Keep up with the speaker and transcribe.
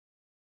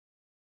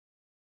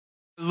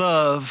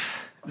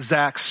Love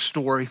Zach's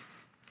story. In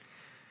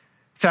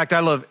fact,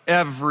 I love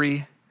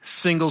every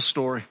single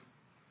story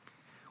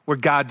where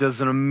God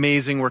does an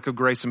amazing work of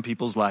grace in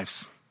people's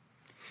lives.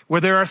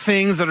 Where there are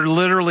things that are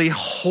literally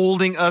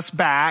holding us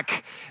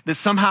back, that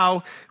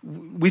somehow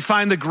we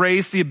find the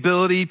grace, the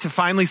ability to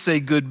finally say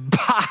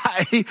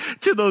goodbye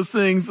to those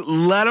things,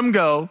 let them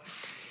go,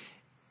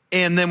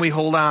 and then we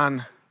hold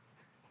on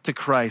to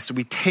Christ.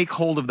 We take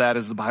hold of that,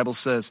 as the Bible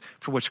says,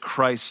 for which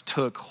Christ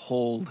took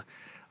hold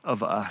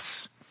of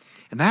us.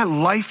 And that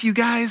life, you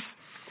guys,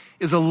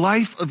 is a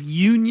life of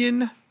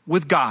union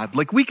with God.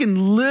 Like, we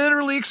can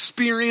literally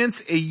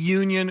experience a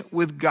union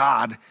with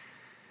God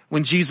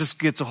when Jesus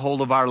gets a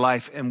hold of our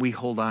life and we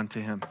hold on to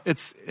him.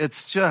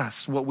 It's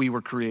just what we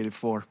were created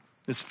for.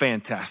 It's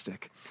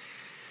fantastic.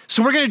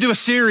 So we're going to do a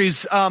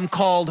series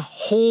called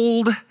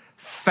Hold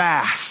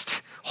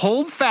Fast.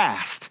 Hold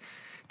fast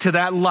to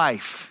that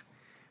life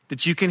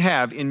that you can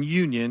have in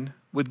union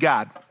with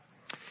God.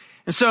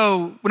 And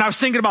so when I was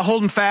thinking about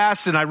holding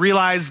fast, and I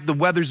realized the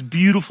weather's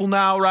beautiful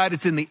now, right?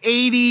 It's in the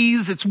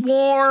 80s, it's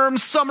warm,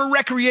 summer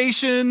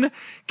recreation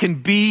can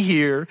be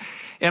here.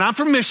 And I'm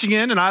from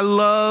Michigan, and I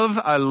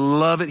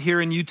love it here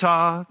in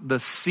Utah. The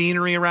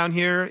scenery around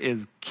here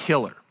is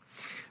killer.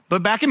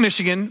 But back in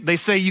Michigan, they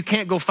say you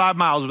can't go 5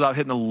 miles without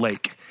hitting a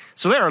lake.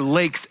 So there are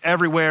lakes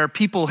everywhere.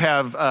 People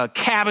have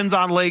cabins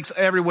on lakes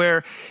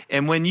everywhere.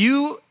 And when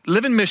you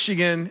live in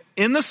Michigan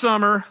in the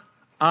summer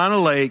on a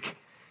lake,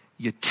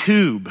 you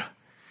tube.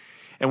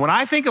 And when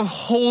I think of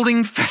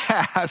holding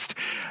fast,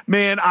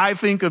 man, I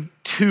think of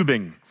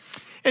tubing.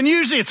 And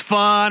usually it's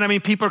fun. I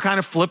mean, people are kind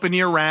of flipping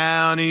you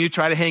around and you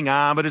try to hang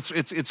on, but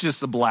it's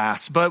just a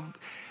blast. But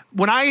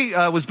when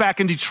I was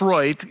back in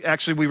Detroit,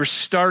 actually we were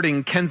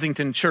starting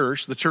Kensington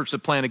Church, the church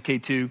that planted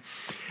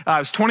K2. I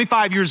was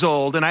 25 years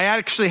old, and I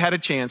actually had a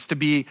chance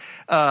to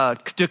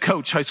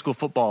coach high school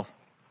football.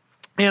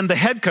 And the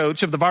head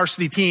coach of the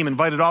varsity team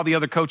invited all the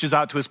other coaches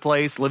out to his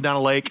place, lived on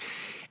a lake.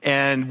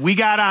 And we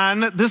got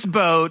on this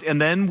boat, and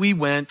then we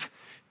went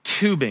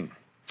tubing.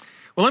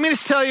 Well, let me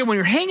just tell you, when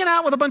you're hanging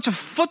out with a bunch of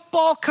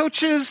football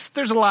coaches,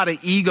 there's a lot of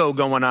ego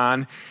going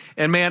on.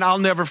 And man, I'll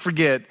never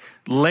forget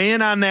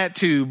laying on that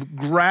tube,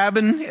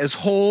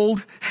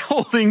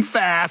 holding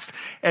fast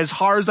as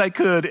hard as I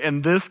could.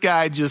 And this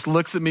guy just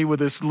looks at me with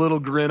this little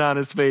grin on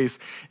his face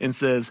and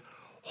says,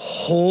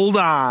 hold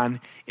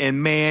on.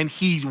 And man,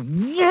 he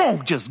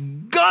just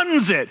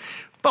guns it.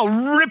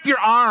 About rip your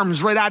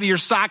arms right out of your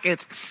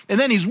sockets. And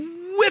then he's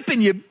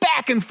whipping you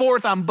back and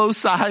forth on both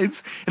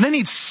sides. And then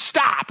he'd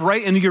stop,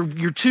 right? And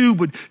your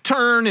tube would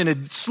turn and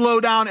it'd slow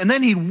down. And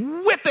then he'd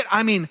whip it.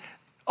 I mean,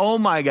 oh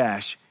my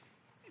gosh.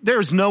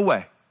 There's no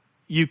way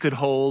you could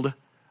hold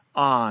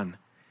on.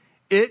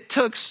 It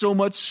took so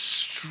much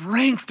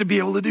strength to be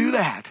able to do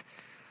that.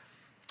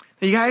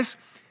 Now, you guys,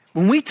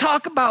 when we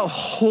talk about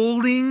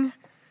holding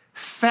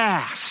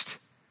fast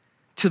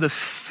to the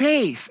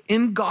faith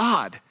in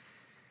God,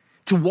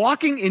 to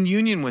walking in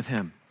union with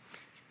him,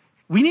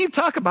 we need to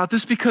talk about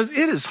this because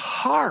it is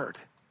hard.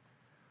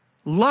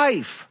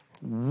 Life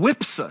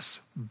whips us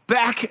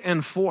back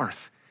and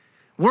forth.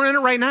 We're in it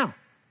right now.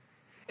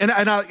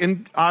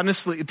 And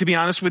honestly, to be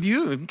honest with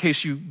you, in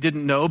case you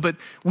didn't know, but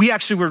we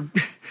actually were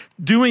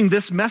doing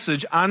this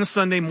message on a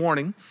Sunday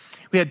morning.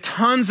 We had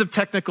tons of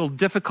technical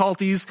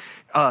difficulties.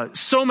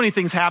 So many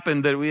things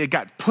happened that it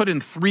got put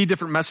in 3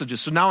 different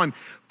messages. So now I'm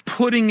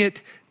putting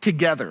it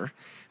together.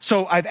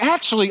 So I've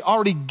actually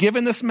already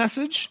given this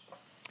message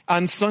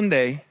on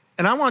Sunday.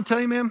 And I want to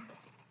tell you, man,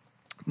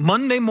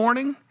 Monday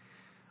morning,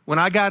 when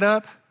I got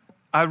up,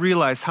 I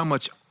realized how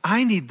much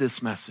I need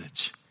this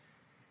message.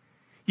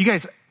 You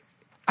guys,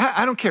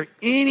 I don't care.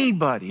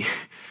 Anybody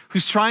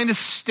who's trying to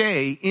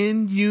stay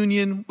in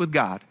union with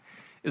God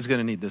is going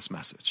to need this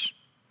message.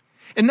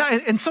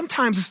 And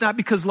sometimes it's not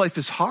because life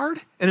is hard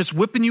and it's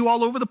whipping you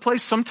all over the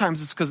place.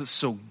 Sometimes it's because it's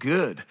so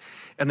good.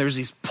 And there's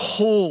these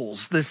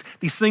pulls,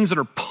 these things that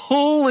are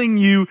pulling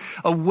you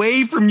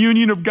away from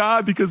union of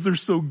God because they're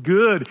so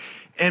good.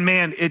 And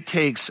man, it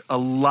takes a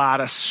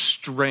lot of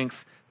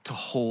strength to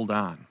hold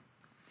on.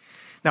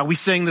 Now, we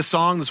sang this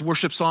song, this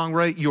worship song,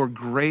 right? Your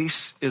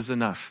grace is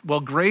enough.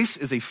 Well, grace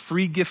is a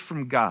free gift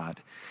from God,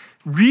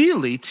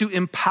 really to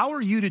empower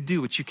you to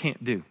do what you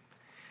can't do.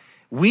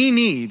 We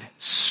need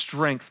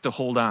strength to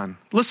hold on.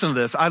 Listen to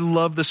this. I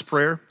love this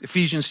prayer,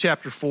 Ephesians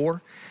chapter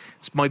 4.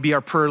 This might be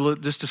our prayer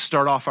just to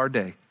start off our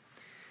day.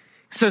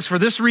 It says, for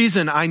this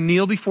reason, I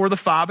kneel before the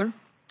Father,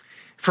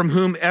 from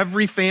whom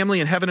every family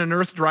in heaven and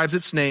earth derives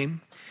its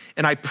name.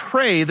 And I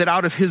pray that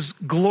out of his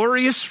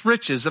glorious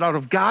riches, that out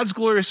of God's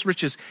glorious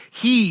riches,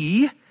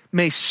 he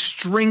may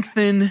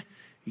strengthen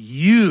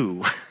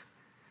you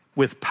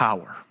with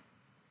power.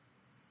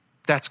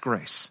 That's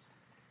grace.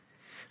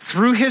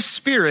 Through his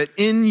Spirit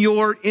in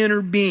your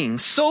inner being,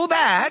 so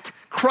that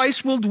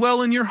Christ will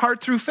dwell in your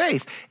heart through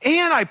faith.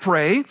 And I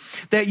pray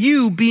that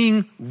you,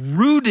 being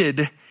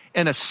rooted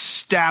and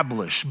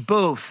established,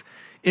 both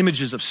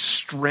images of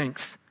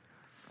strength,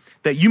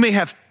 that you may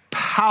have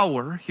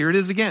power. Here it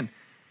is again.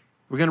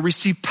 We're going to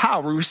receive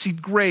power, we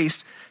receive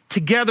grace,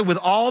 together with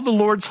all the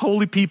Lord's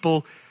holy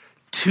people,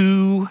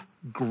 to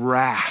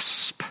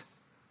grasp,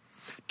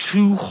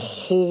 to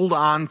hold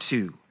on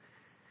to.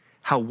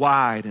 How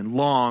wide and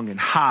long and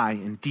high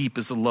and deep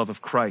is the love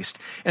of Christ.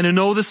 And to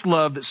know this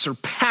love that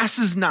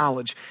surpasses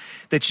knowledge,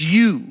 that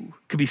you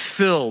could be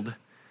filled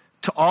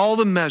to all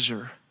the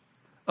measure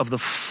of the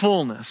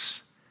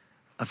fullness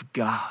of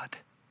God.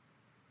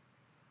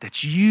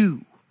 That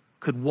you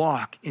could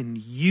walk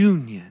in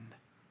union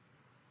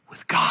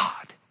with God.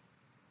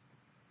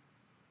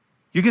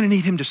 You're going to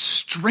need him to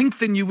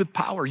strengthen you with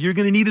power. You're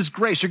going to need his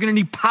grace. You're going to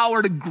need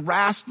power to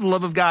grasp the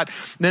love of God.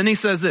 And then he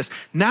says this,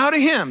 now to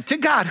him, to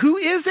God, who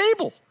is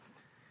able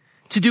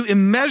to do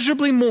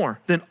immeasurably more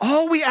than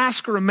all we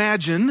ask or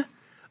imagine,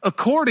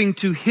 according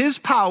to his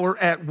power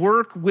at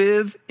work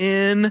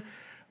within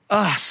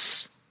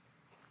us.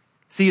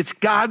 See, it's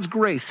God's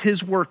grace,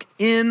 his work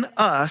in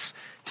us.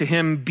 To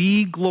him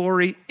be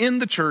glory in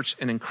the church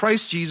and in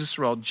Christ Jesus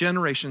through all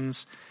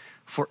generations,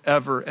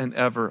 forever and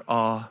ever.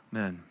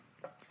 Amen.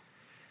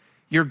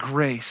 Your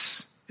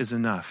grace is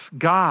enough.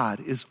 God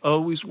is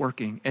always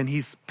working, and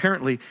he's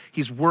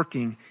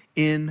working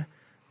in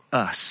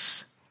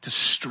us to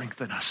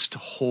strengthen us to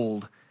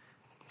hold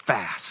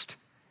fast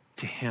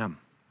to him.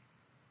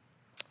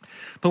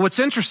 But what's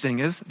interesting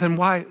is, then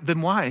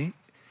why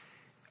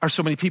are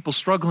so many people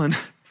struggling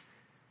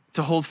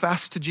to hold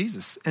fast to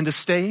Jesus and to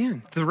stay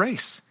in the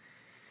race?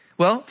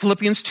 Well,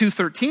 Philippians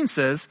 2:13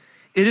 says,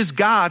 it is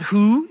God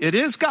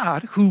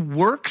who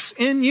works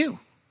in you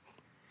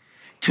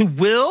to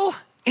will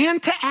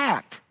and to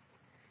act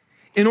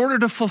in order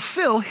to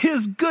fulfill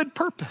his good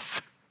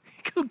purpose.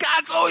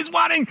 God's always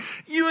wanting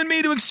you and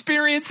me to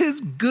experience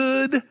his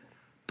good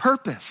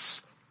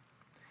purpose.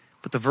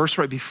 But the verse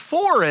right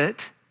before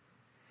it,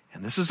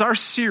 and this is our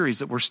series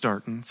that we're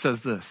starting,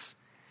 says this: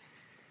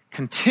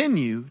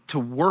 continue to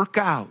work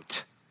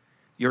out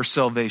your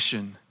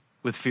salvation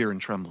with fear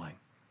and trembling,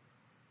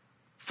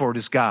 for it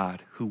is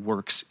God who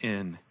works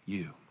in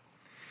you.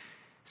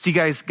 See,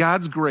 guys,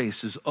 God's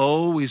grace is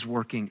always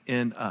working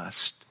in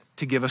us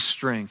to give us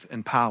strength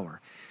and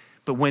power.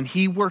 But when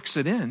he works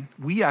it in,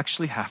 we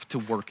actually have to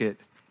work it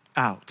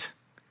out.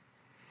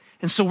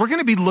 And so we're going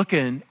to be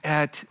looking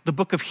at the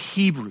book of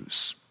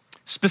Hebrews,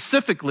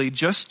 specifically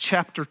just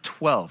chapter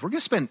 12. We're going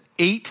to spend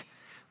 8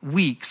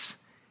 weeks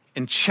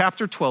in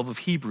chapter 12 of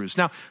Hebrews.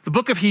 Now, the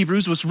book of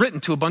Hebrews was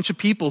written to a bunch of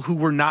people who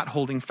were not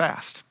holding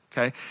fast.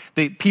 Okay,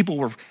 people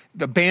were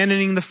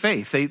abandoning the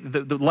faith.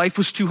 The life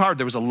was too hard.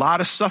 There was a lot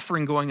of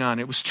suffering going on.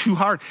 It was too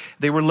hard.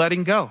 They were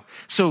letting go.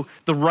 So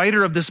the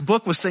writer of this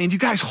book was saying, you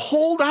guys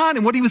hold on.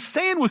 And what he was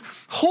saying was,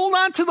 hold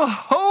on to the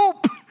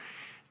hope.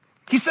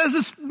 He says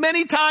this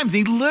many times.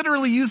 He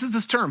literally uses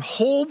this term,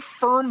 hold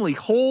firmly,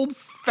 hold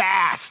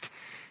fast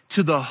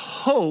to the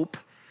hope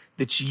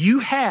that you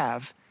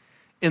have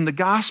in the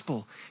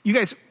gospel. You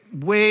guys,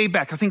 way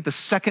back, I think the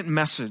second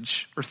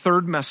message or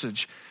third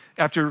message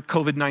after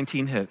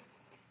COVID-19 hit,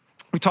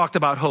 we talked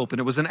about hope, and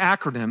it was an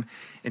acronym.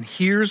 And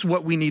here's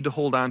what we need to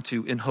hold on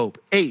to in hope.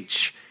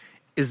 H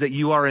is that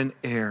you are an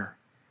heir.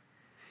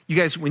 You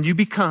guys,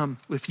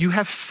 if you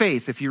have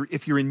faith, if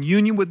you're in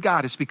union with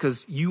God, it's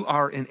because you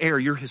are an heir.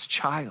 You're his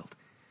child.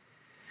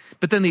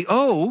 But then the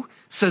O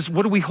says,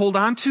 what do we hold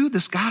on to?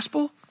 This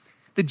gospel?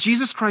 That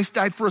Jesus Christ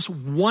died for us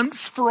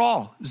once for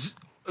all.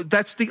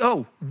 That's the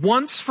O,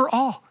 once for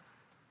all.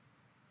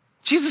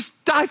 Jesus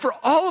died for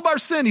all of our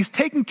sin. He's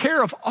taken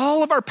care of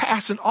all of our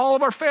past and all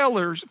of our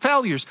failures,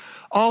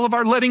 all of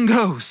our letting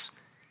goes.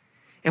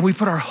 And we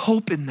put our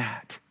hope in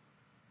that.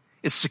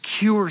 It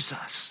secures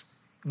us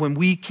when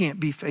we can't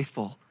be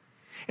faithful.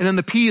 And then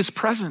the P is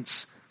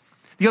presence.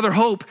 The other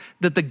hope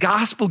that the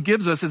gospel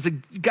gives us is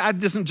that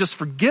God doesn't just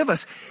forgive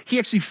us. He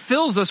actually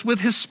fills us with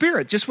his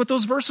spirit. Just what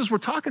those verses were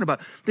talking about.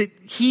 That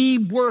he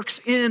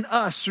works in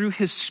us through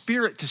his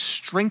spirit to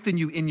strengthen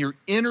you in your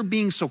inner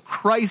being so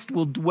Christ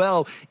will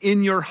dwell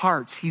in your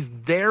hearts. He's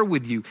there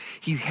with you.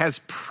 He has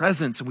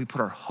presence, and we put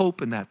our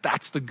hope in that.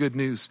 That's the good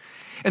news.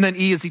 And then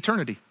E is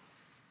eternity.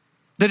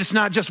 That it's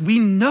not just, we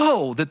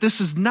know that this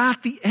is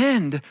not the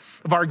end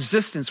of our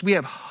existence. We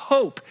have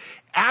hope.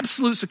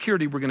 Absolute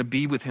security we're going to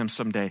be with him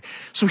someday.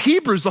 So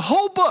Hebrews, the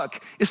whole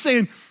book is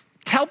saying,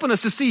 helping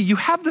us to see you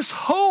have this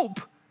hope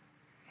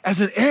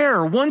as an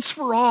heir once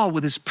for all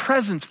with his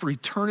presence for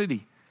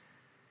eternity.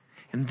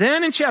 And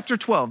then in chapter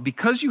 12,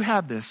 because you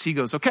have this, he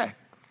goes, okay,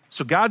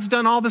 so God's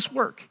done all this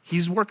work.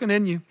 He's working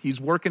in you.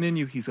 He's working in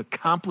you. He's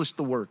accomplished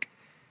the work.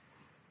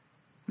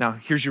 Now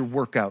here's your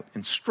workout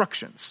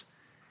instructions,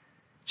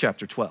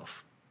 chapter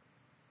 12.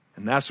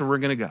 And that's where we're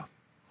going to go.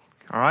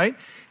 All right?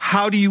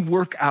 How do you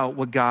work out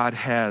what God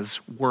has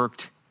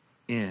worked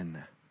in,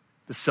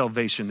 the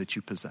salvation that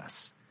you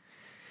possess?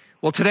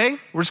 Well, today,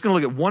 we're just going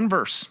to look at one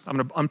verse. I'm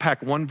going to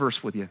unpack one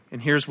verse with you.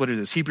 And here's what it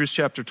is. Hebrews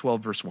chapter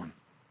 12, verse 1.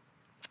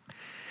 It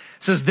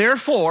says,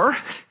 therefore,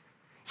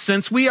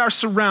 since we are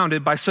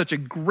surrounded by such a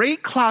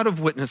great cloud of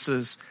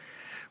witnesses,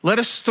 let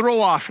us throw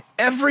off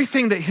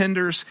everything that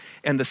hinders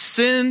and the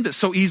sin that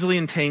so easily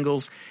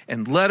entangles,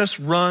 and let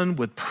us run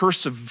with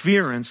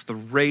perseverance the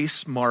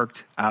race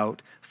marked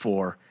out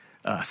for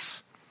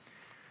us.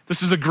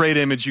 This is a great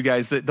image, you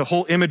guys. The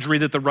whole imagery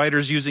that the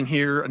writer's using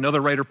here,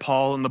 another writer,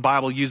 Paul, in the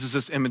Bible uses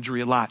this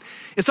imagery a lot.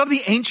 It's of the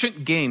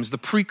ancient games, the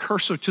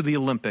precursor to the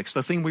Olympics,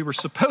 the thing we were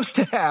supposed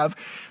to have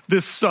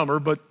this summer,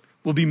 but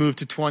will be moved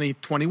to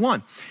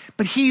 2021.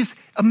 But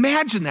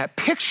imagine that,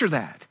 picture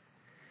that.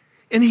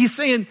 And he's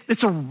saying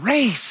it's a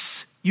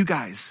race, you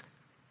guys.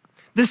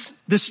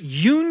 This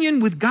union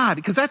with God,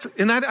 because I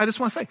just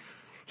want to say,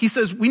 he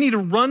says we need to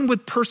run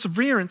with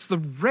perseverance the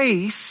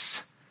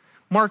race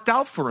marked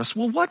out for us.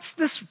 Well, what's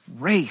this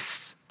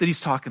race that he's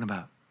talking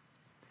about?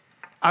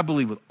 I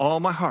believe with all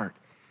my heart,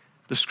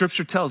 the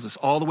scripture tells us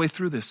all the way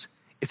through this,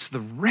 it's the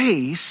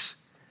race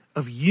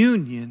of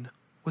union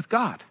with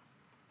God.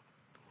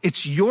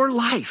 It's your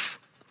life.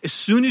 As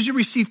soon as you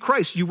receive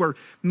Christ, you were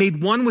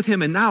made one with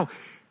him, and now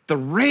the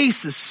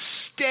race is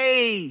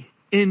stay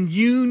in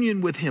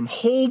union with him.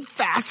 Hold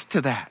fast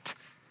to that.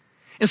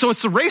 And so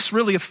it's the race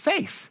really of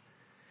faith,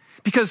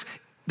 because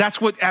that's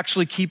what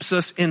actually keeps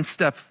us in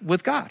step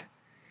with God.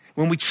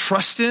 When we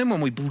trust him,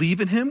 when we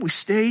believe in him, we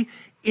stay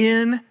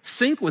in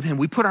sync with him.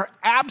 We put our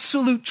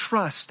absolute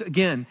trust,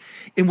 again,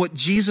 in what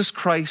Jesus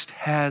Christ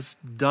has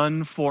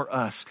done for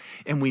us.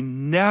 And we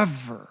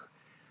never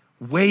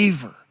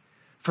waver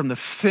from the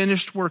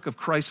finished work of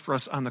Christ for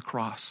us on the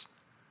cross.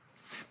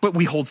 But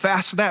we hold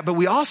fast to that. But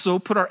we also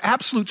put our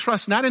absolute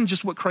trust not in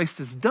just what Christ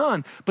has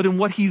done, but in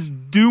what he's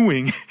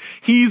doing.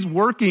 He's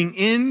working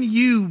in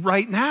you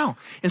right now.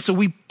 And so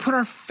we put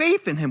our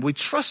faith in him. We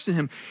trust in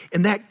him.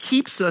 And that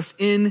keeps us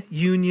in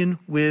union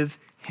with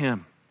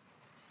him.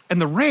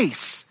 And the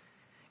race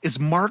is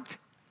marked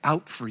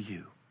out for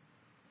you.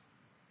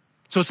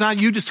 So it's not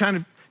you just kind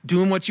of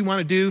doing what you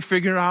want to do,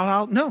 figuring it all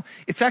out. No,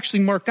 it's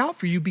actually marked out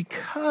for you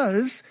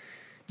because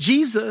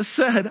Jesus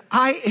said,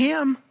 I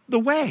am the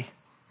way.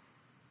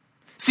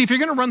 See, if you're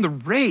going to run the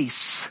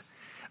race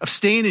of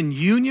staying in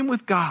union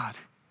with God,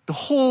 the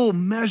whole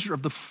measure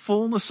of the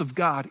fullness of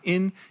God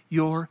in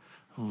your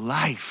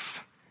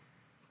life,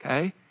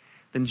 okay,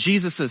 then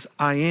Jesus says,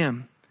 I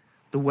am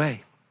the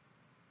way.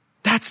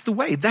 That's the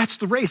way. That's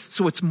the race.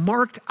 So it's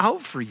marked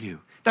out for you.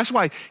 That's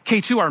why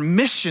K2, our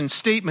mission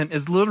statement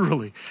is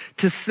literally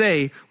to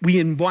say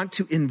we want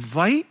to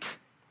invite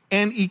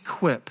and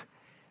equip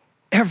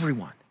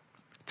everyone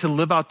to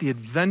live out the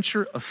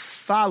adventure of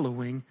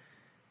following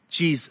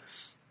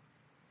Jesus.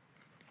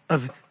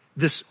 Of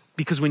this,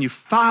 because when you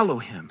follow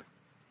him,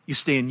 you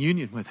stay in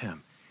union with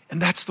him. And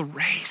that's the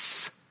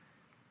race.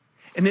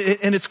 And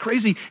it's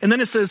crazy. And then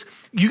it says,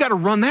 you got to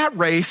run that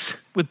race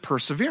with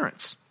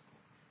perseverance.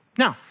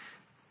 Now,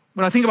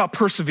 when I think about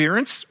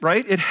perseverance,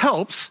 right, it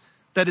helps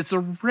that it's a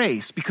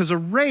race, because a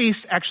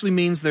race actually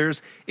means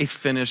there's a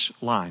finish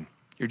line.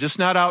 You're just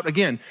not out,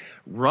 again,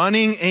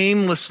 running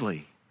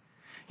aimlessly.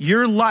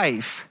 Your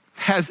life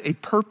has a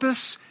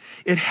purpose,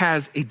 it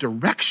has a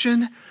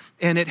direction,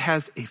 and it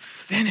has a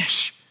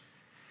finish.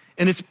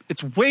 And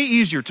it's way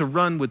easier to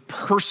run with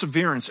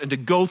perseverance and to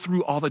go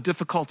through all the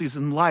difficulties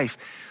in life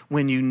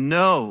when you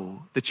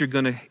know that you're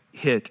going to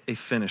hit a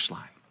finish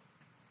line.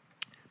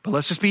 But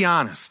let's just be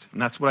honest.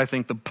 And that's what I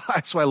think,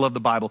 that's why I love the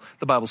Bible.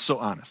 The Bible's so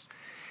honest.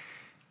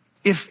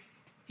 If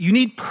you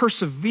need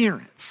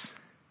perseverance,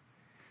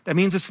 that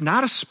means it's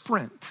not a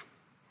sprint.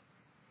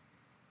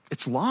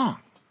 It's long.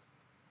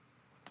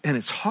 And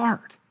it's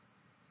hard.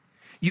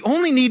 You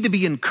only need to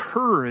be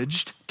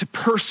encouraged to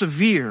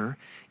persevere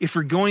if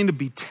you're going to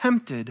be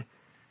tempted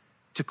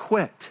to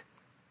quit.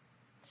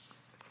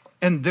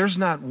 And there's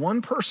not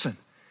one person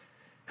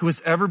who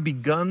has ever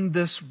begun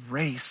this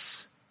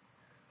race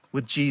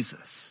with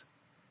Jesus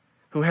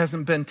who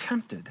hasn't been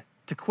tempted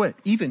to quit.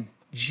 Even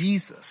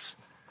Jesus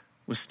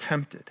was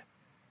tempted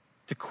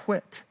to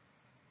quit.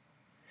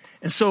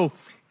 And so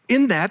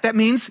in that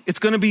means it's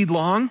going to be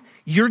long.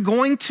 You're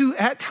going to,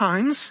 at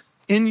times,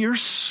 in your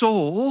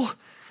soul,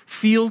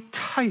 feel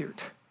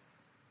tired.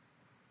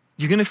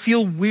 You're going to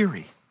feel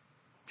weary.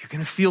 You're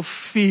going to feel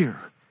fear.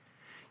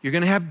 You're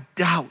going to have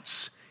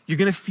doubts. You're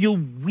going to feel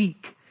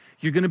weak.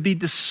 You're going to be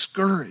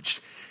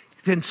discouraged.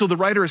 And so the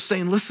writer is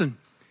saying, listen,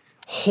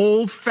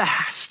 hold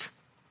fast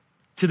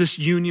to this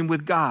union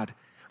with God.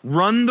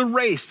 Run the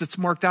race that's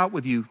marked out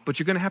with you, but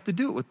you're going to have to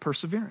do it with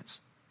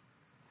perseverance.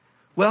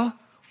 Well,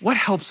 what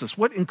helps us?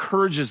 What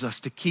encourages us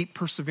to keep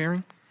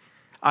persevering?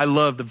 I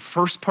love the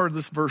first part of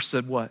this verse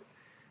said what?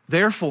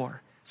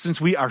 Therefore, since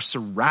we are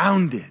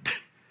surrounded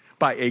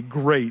by a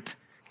great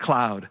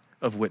cloud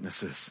of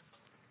witnesses.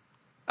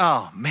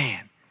 Oh,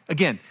 man.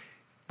 Again,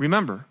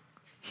 remember,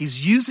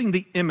 he's using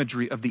the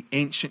imagery of the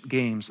ancient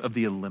games of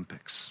the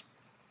Olympics.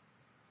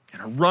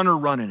 And a runner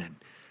running, and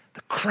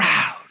the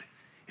crowd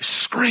is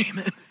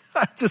screaming.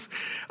 Just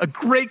a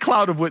great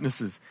cloud of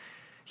witnesses.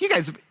 You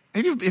guys,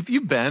 if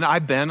you've been,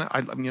 I've been,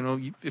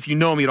 if you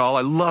know me at all,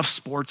 I love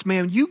sports.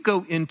 Man, you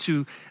go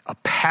into a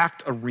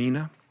packed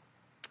arena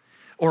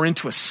or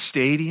into a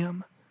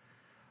stadium.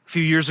 A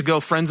few years ago,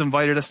 friends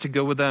invited us to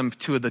go with them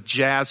to the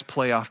Jazz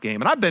playoff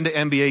game. And I've been to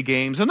NBA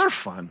games, and they're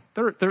fun.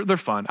 They're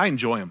fun. I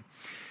enjoy them.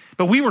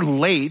 But we were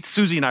late.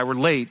 Susie and I were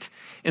late.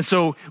 And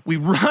so we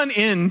run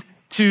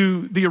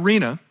into the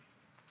arena,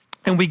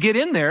 And we get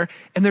in there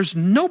and there's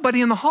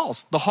nobody in the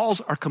halls. The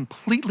halls are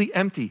completely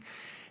empty.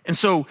 And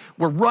so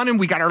we're running,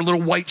 we got our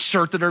little white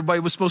shirt that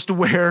everybody was supposed to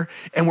wear,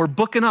 and we're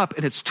booking up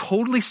and it's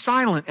totally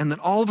silent. And then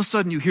all of a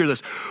sudden you hear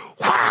this,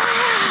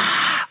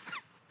 wah!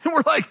 And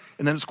we're like,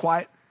 and then it's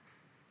quiet.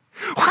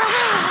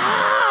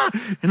 Wah!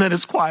 And then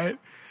it's quiet.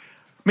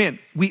 Man,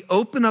 we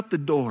open up the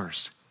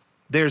doors.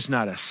 There's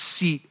not a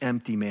seat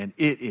empty, man.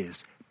 It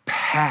is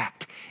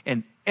packed.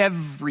 And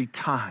every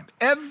time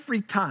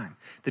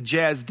the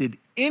Jazz did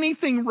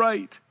anything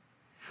right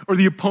or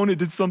the opponent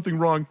did something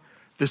wrong,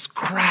 this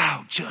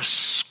crowd just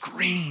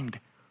screamed.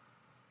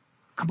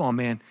 Come on,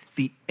 man.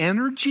 The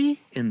energy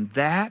in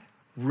that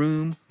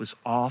room was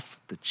off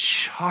the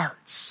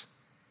charts.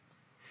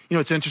 You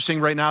know, it's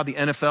interesting right now, the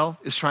NFL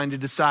is trying to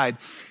decide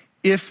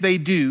if they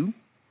do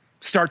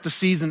start the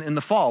season in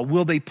the fall,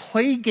 will they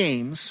play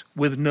games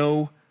with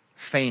no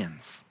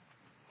fans?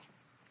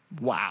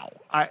 Wow.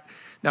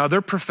 Now,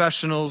 they're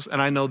professionals,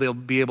 and I know they'll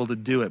be able to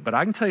do it, but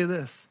I can tell you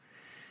this.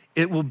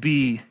 It will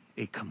be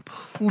a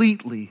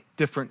completely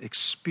different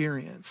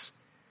experience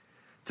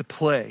to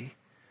play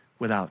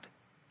without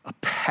a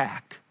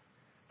packed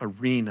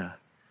arena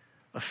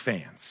of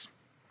fans.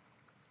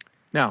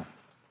 Now,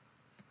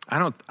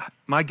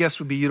 my guess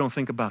would be you don't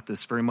think about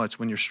this very much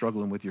when you're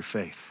struggling with your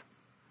faith.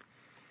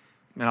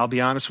 And I'll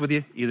be honest with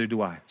you, either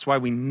do I. That's why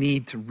we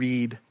need to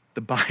read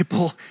the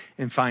Bible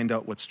and find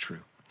out what's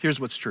true.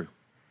 Here's what's true.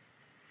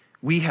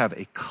 We have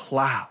a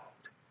cloud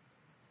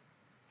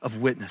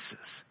of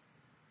witnesses.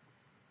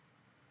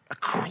 A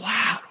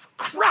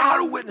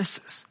crowd of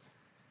witnesses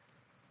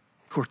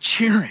who are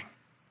cheering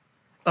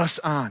us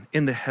on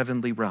in the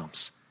heavenly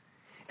realms.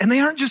 And they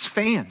aren't just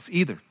fans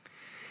either.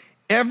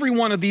 Every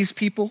one of these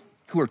people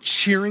who are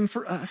cheering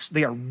for us,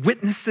 they are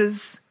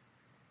witnesses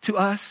to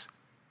us.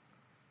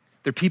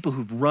 They're people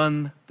who've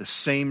run the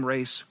same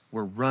race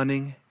we're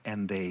running,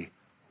 and they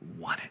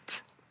won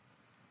it.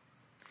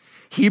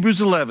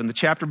 Hebrews 11, the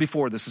chapter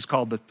before this, is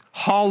called the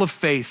Hall of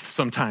Faith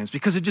sometimes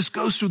because it just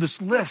goes through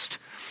this list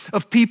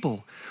of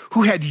people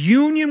who had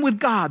union with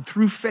God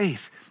through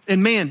faith.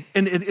 And man,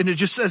 and it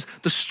just says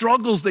the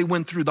struggles they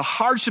went through, the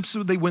hardships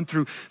that they went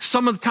through.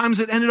 Some of the times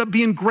it ended up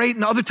being great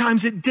and other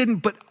times it didn't,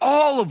 but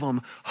all of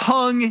them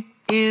hung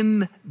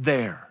in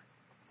there.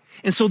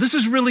 And so this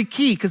is really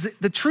key because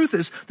the truth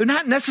is they're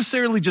not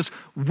necessarily just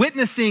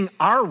witnessing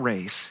our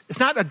race.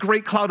 It's not a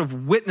great cloud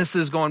of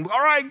witnesses going,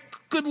 all right,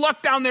 good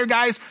luck down there,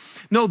 guys.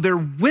 No, they're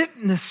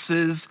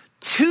witnesses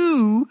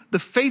to the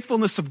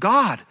faithfulness of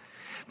God.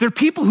 They're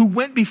people who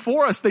went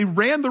before us. They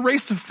ran the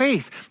race of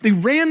faith. They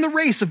ran the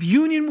race of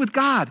union with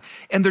God.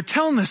 And they're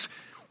telling us,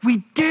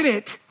 we did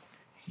it.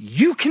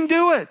 You can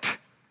do it.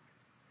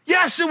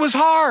 Yes, it was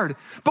hard,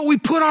 but we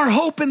put our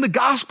hope in the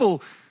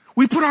gospel.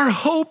 We put our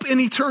hope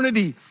in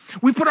eternity.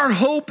 We put our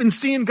hope in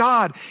seeing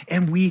God,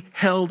 and we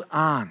held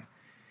on.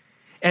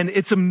 And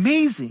it's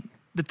amazing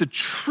that the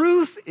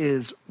truth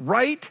is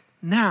right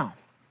now,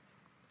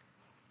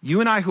 you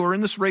and I who are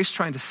in this race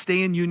trying to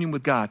stay in union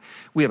with God,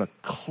 we have a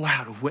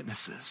cloud of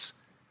witnesses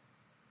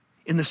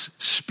in this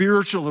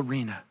spiritual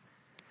arena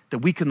that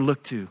we can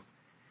look to,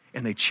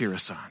 and they cheer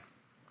us on.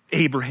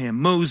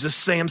 Abraham, Moses,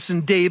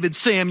 Samson, David,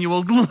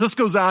 Samuel, the list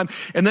goes on.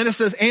 And then it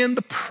says, and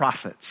the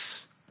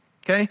prophets.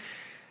 Okay?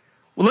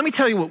 Well, let me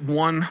tell you what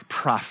one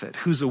prophet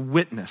who's a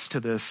witness to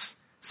this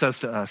says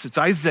to us. It's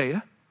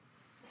Isaiah,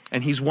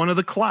 and he's one of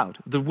the cloud,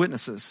 the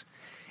witnesses.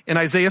 In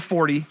Isaiah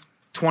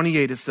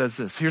 40:28, it says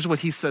this. Here's what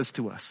he says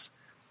to us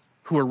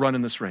who are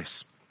running this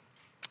race.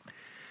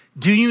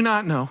 Do you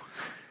not know,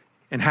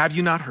 and have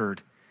you not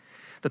heard,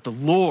 that the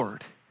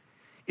Lord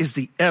is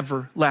the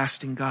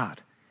everlasting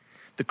God,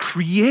 the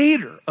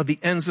creator of the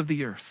ends of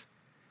the earth?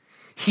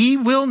 He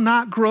will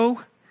not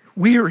grow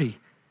weary.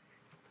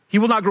 He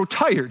will not grow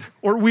tired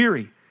or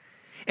weary.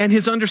 And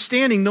his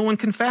understanding no one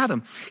can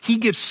fathom. He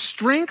gives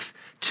strength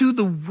to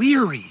the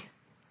weary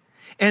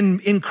and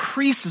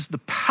increases the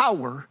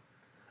power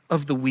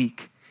of the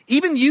weak.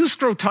 Even youths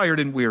grow tired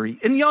and weary,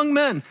 and young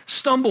men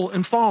stumble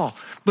and fall.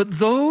 But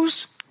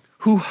those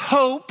who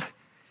hope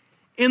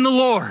in the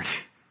Lord,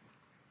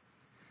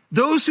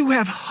 those who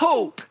have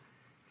hope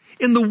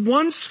in the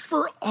once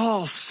for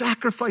all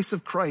sacrifice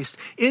of Christ,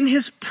 in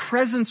his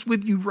presence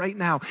with you right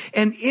now,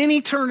 and in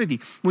eternity,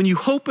 when you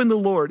hope in the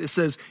Lord, it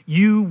says,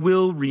 you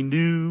will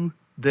renew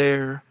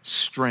their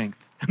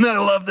strength. And then I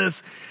love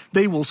this.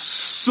 They will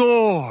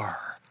soar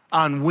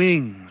on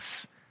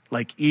wings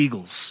like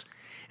eagles,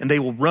 and they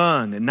will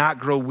run and not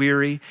grow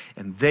weary,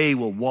 and they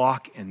will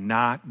walk and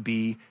not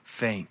be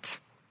faint.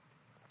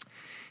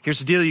 Here's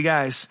the deal, you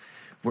guys.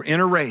 We're in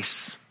a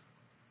race,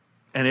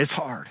 and it's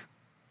hard.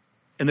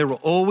 And there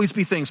will always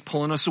be things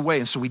pulling us away.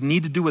 And so we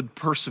need to do it with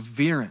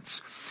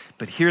perseverance.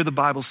 But here the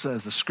Bible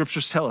says, the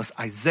scriptures tell us,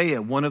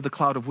 Isaiah, one of the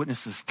cloud of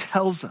witnesses,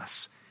 tells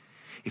us,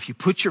 if you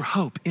put your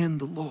hope in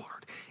the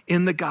Lord,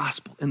 in the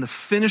gospel, in the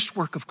finished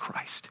work of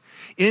Christ,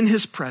 in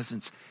his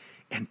presence,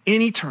 and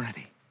in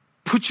eternity,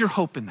 put your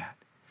hope in that,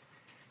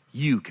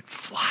 you can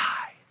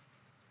fly.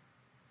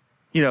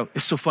 You know,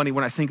 it's so funny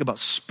when I think about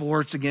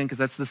sports again, because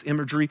that's this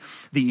imagery,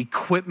 the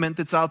equipment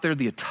that's out there,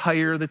 the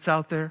attire that's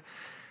out there.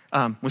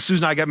 When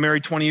Susan and I got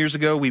married 20 years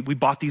ago, we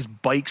bought these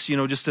bikes, you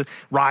know, just to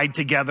ride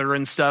together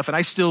and stuff. And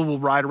I still will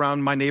ride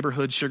around my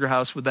neighborhood sugar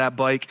house with that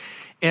bike.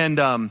 And,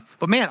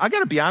 but man, I got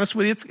to be honest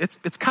with you,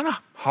 it's kind of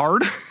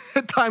hard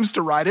at times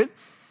to ride it.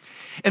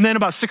 And then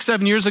about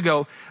 6-7 years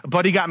ago, a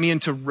buddy got me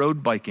into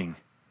road biking.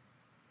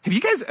 Have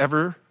you guys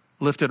ever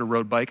lifted a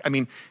road bike? I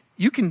mean,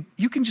 you can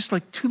just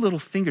like two little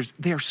fingers.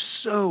 They're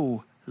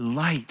so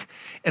light.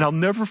 And I'll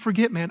never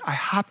forget, man, I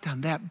hopped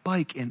on that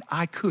bike and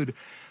I could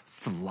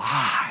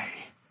fly.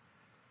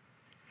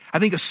 I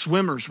think of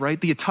swimmers,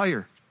 right? The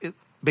attire,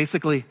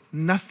 basically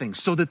nothing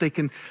so that they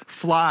can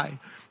fly.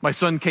 My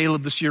son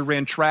Caleb this year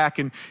ran track,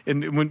 and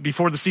when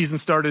before the season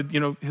started, you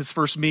know, his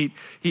first meet,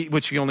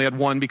 which he only had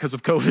one because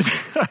of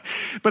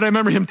COVID. But I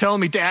remember him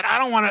telling me, Dad, I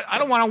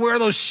don't want to wear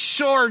those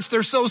shorts.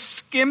 They're so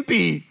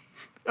skimpy.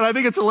 And I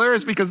think it's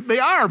hilarious because they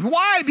are.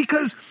 Why?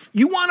 Because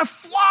you want to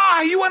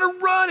fly. You want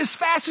to run as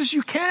fast as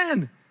you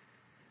can.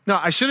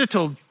 Now, I should have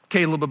told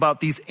Caleb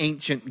about these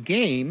ancient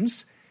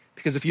games,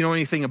 because if you know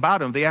anything about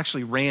them, they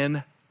actually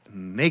ran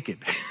naked.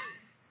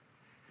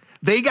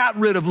 They got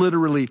rid of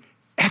literally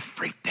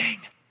everything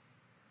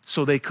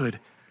so they could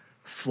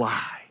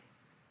fly.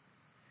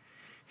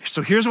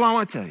 So here's what I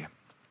want to tell you.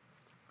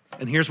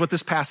 And here's what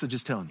this passage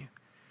is telling you.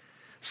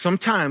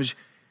 Sometimes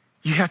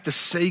you have to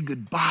say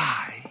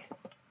goodbye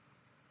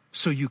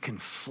so you can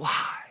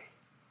fly.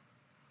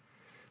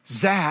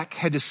 Zach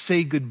had to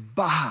say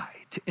goodbye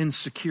to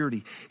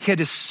insecurity. He had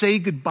to say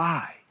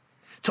goodbye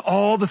to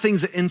all the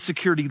things that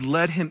insecurity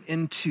led him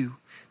into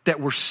that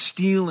were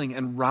stealing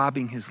and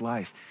robbing his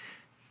life.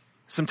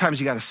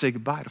 Sometimes you got to say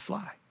goodbye to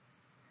fly.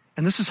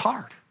 And this is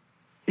hard.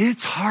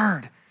 It's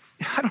hard.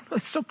 I don't know,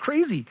 it's so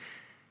crazy,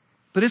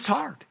 but it's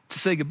hard to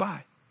say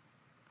goodbye.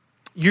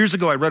 Years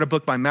ago, I read a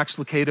book by Max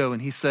Lucado,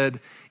 and he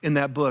said in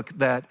that book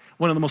that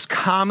one of the most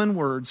common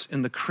words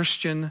in the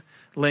Christian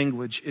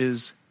language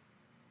is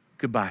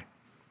goodbye.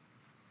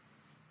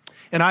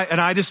 And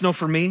I just know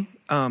for me,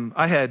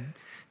 I had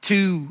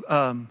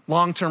 2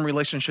 long-term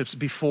relationships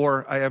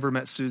before I ever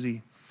met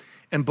Susie,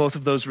 and both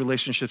of those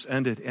relationships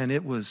ended, and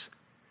it was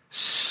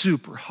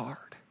super hard.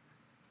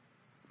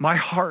 My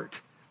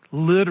heart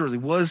literally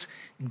was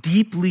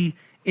deeply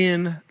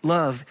in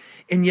love,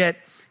 and yet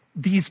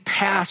these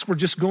paths were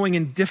just going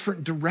in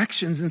different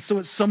directions. And so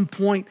at some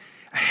point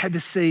I had to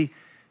say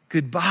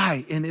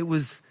goodbye, and it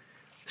was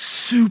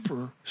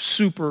super,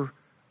 super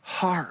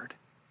hard.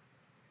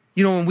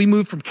 You know, when we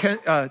moved from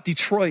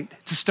Detroit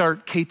to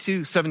start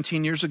K2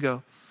 17 years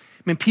ago,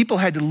 I mean, people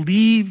had to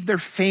leave their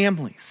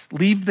families,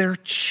 leave their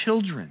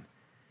children,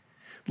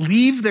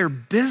 leave their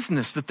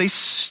business that they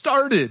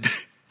started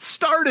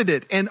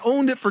it and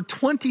owned it for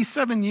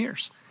 27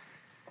 years.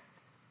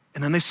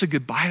 And then they said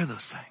goodbye to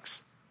those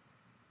things.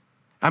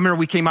 I remember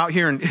we came out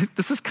here, and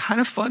this is kind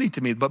of funny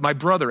to me, but my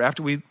brother,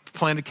 after we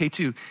planted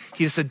K2,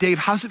 he just said, Dave,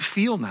 how's it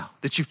feel now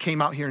that you've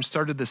came out here and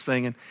started this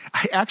thing? And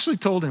I actually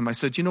told him, I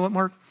said, you know what,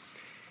 Mark?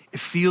 It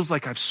feels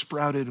like I've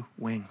sprouted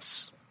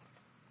wings.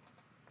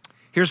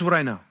 Here's what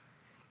I know.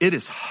 It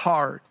is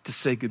hard to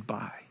say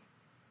goodbye.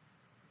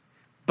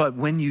 But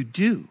when you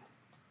do,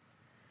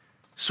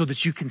 so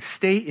that you can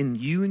stay in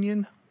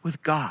union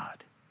with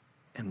God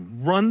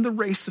and run the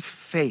race of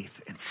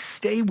faith and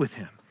stay with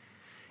him,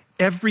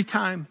 every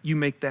time you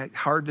make that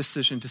hard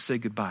decision to say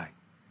goodbye,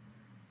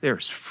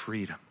 there's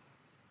freedom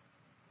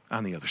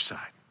on the other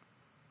side.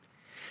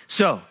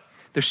 So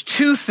there's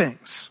 2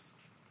 things,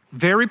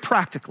 very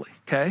practically,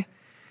 okay,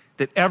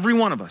 that every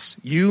one of us,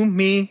 you,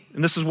 me,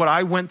 and this is what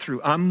I went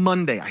through on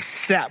Monday. I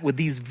sat with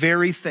these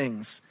very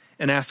things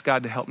and asked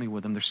God to help me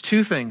with them. There's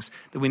 2 things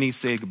that we need to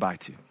say goodbye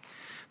to.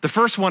 The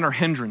first one are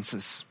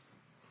hindrances.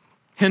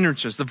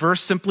 Hindrances. The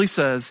verse simply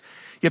says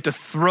you have to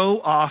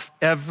throw off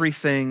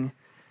everything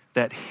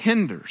that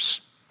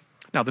hinders.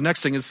 Now, the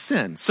next thing is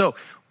sin. So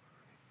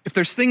if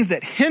there's things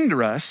that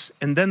hinder us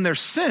and then there's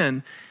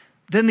sin,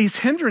 then these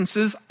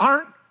hindrances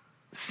aren't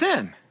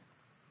sin.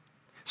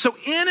 So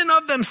in and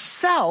of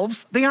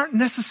themselves, they aren't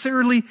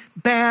necessarily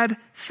bad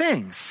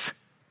things,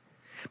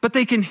 but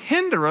they can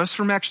hinder us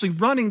from actually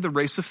running the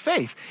race of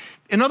faith.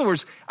 In other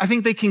words, I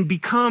think they can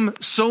become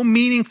so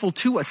meaningful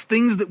to us,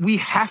 things that we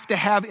have to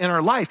have in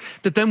our life,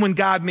 that then when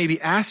God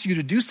maybe asks you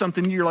to do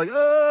something, you're like,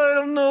 oh, I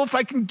don't know if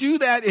I can do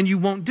that, and you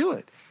won't do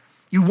it.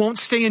 You won't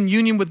stay in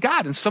union with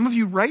God. And some of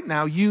you right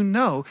now, you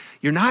know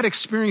you're not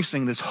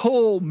experiencing this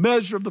whole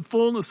measure of the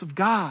fullness of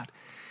God.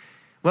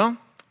 Well,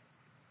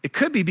 it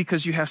could be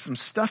because you have some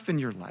stuff in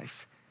your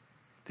life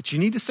that you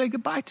need to say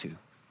goodbye to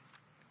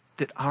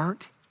that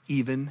aren't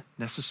even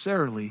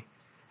necessarily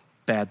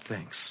bad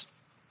things.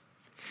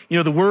 You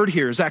know, the word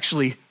here is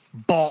actually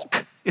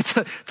bulk. It's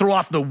throw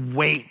off the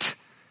weight.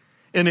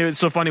 And it's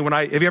so funny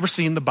have you ever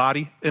seen the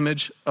body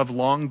image of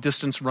long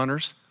distance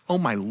runners? Oh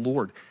my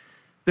Lord.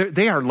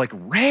 They are like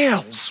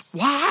rails.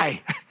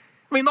 Why? I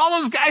mean, all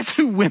those guys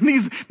who win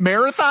these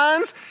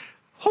marathons,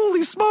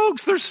 holy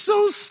smokes, they're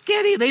so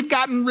skinny. They've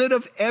gotten rid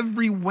of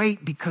every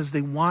weight because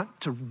they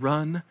want to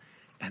run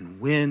and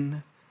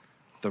win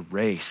the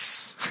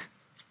race.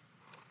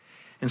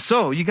 And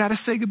so you got to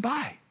say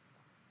goodbye.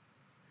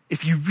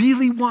 If you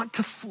really want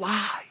to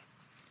fly,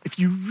 if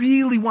you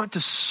really want to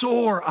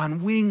soar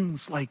on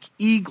wings like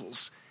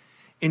eagles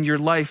in your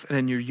life and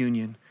in your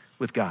union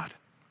with God.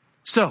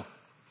 So,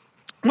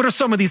 what are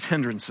some of these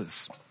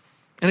hindrances?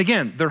 And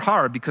again, they're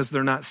hard because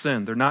they're not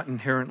sin. They're not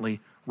inherently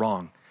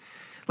wrong.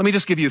 Let me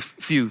just give you a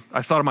few.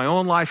 I thought of my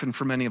own life and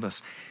for many of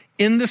us.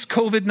 In this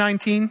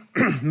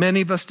COVID-19, many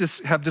of us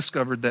have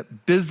discovered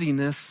that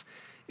busyness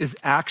is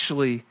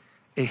actually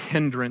a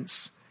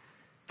hindrance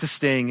to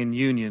staying in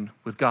union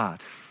with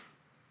God.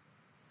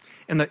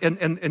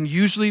 And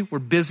usually we're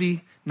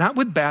busy, not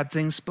with bad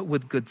things, but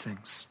with good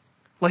things.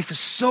 Life is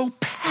so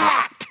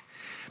packed,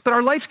 but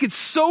our life gets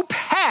so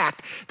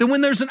packed that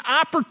when there's an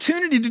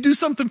opportunity to do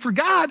something for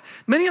God,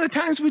 many of the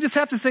times we just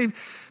have to say,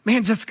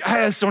 man,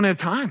 I just don't have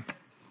time.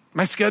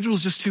 My schedule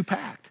is just too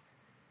packed.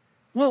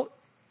 Well,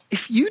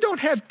 if you don't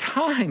have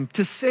time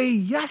to say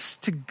yes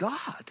to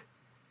God,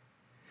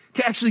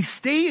 to actually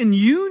stay in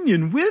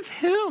union with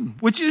him,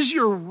 which is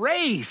your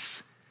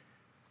race,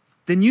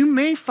 then you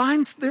may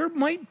find there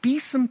might be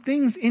some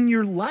things in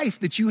your life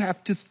that you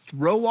have to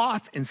throw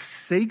off and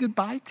say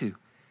goodbye to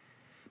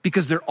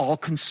because they're all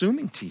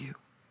consuming to you.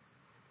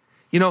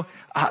 You know,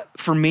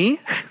 for me,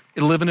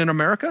 living in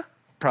America,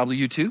 probably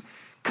you too,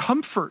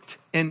 comfort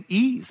and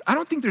ease. I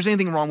don't think there's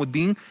anything wrong with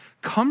being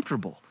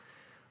comfortable.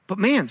 But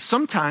man,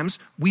 sometimes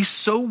we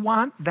so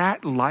want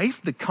that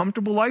life, the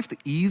comfortable life, the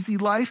easy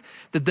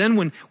life, that then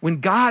when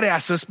God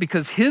asks us,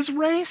 because his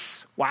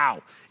race,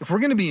 wow, if we're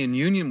going to be in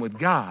union with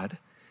God,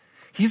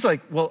 he's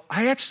like, well,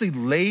 I actually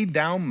laid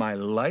down my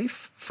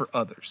life for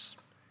others.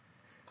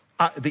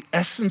 The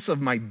essence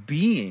of my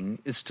being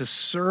is to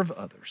serve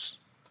others,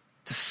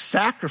 to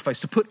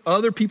sacrifice, to put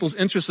other people's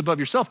interests above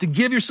yourself, to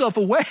give yourself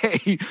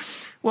away.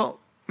 Well,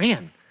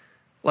 man,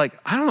 like,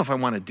 I don't know if I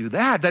want to do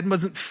that. That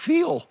doesn't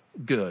feel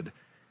good.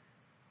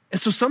 And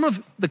so some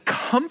of the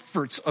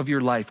comforts of your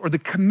life or the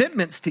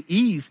commitments to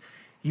ease,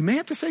 you may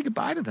have to say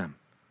goodbye to them.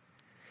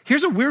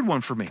 Here's a weird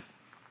one for me,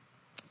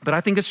 but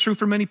I think it's true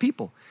for many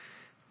people.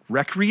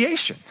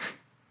 Recreation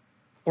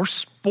or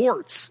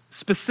sports,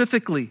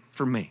 specifically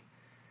for me.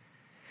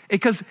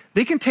 Because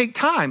they can take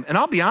time, and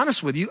I'll be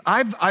honest with you,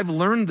 I've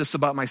learned this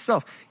about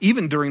myself,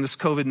 even during this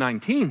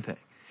COVID-19 thing.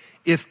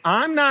 If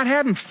I'm not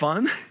having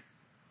fun,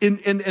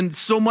 and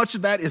so much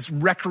of that is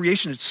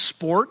recreation, it's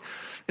sport,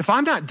 if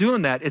I'm not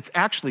doing that, it's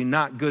actually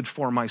not good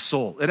for my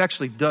soul. It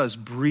actually does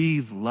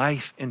breathe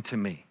life into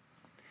me.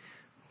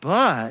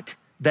 But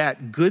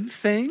that good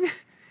thing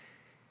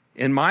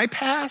in my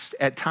past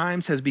at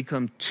times has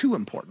become too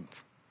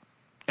important.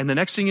 And the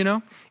next thing you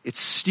know,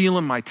 it's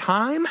stealing my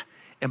time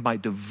and my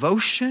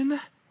devotion,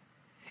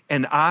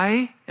 and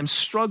I am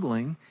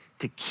struggling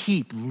to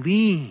keep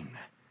lean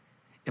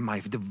in my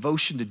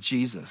devotion to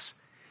Jesus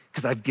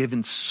because I've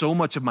given so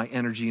much of my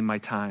energy and my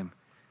time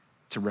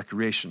to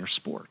recreation or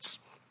sports.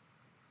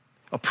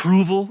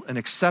 Approval and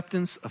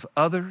acceptance of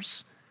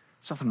others.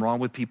 There's nothing wrong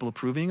with people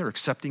approving or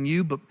accepting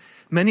you, but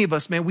many of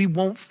us, man, we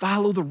won't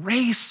follow the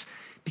race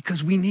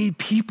because we need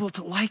people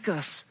to like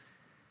us.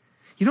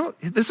 You know,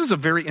 this is a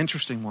very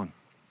interesting one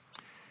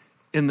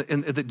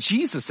that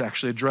Jesus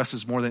actually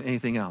addresses more than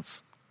anything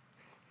else.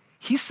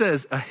 He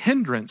says a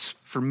hindrance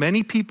for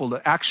many people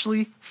to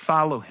actually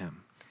follow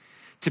him,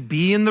 to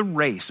be in the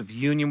race of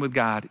union with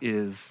God,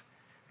 is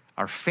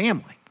our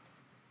family.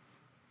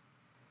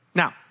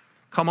 Now,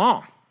 come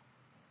on.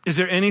 Is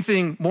there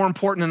anything more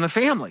important than the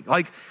family?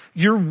 Like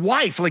your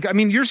wife,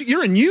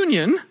 you're in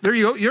union. There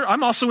you go.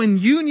 I'm also in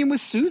union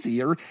with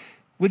Susie, or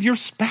with your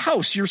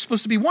spouse. You're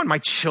supposed to be one. My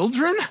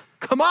children,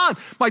 come on.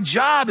 My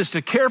job is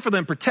to care for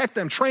them, protect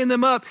them, train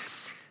them up.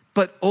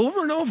 But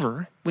over and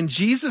over, when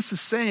Jesus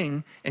is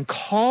saying and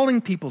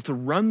calling people to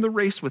run the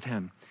race with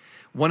him,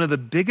 one of the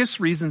biggest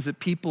reasons that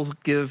people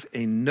give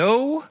a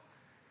no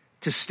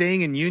to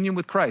staying in union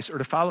with Christ or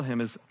to follow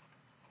him is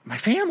my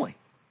family.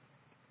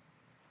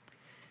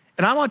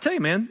 And I want to tell you,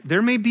 man,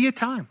 there may be a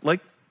time,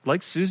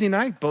 like Susie and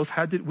I both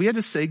had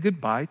to say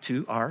goodbye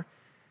to our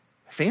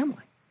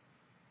family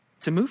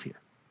to move here.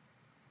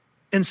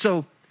 And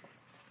so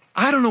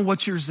I don't know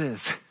what yours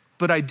is,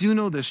 but I do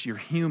know this, you're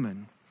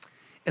human.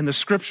 And the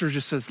scripture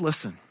just says,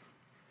 listen,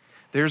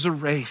 there's a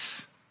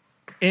race.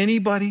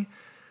 Anybody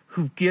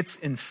who gets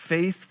in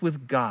faith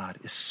with God,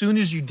 as soon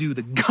as you do,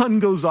 the gun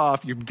goes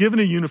off, you're given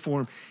a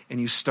uniform, and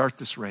you start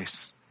this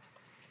race.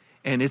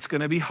 And it's going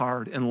to be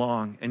hard and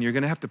long, and you're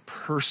going to have to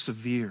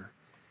persevere.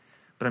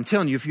 But I'm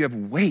telling you, if you have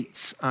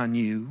weights on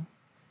you,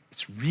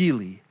 it's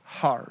really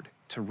hard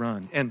to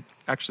run. And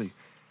actually,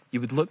 you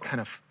would look kind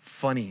of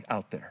funny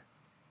out there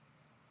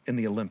in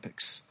the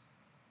Olympics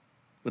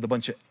with a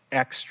bunch of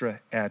extra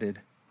added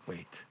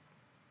weight.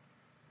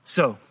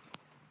 So,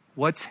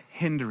 what's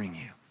hindering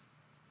you?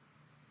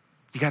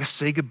 You got to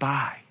say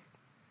goodbye.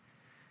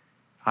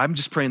 I'm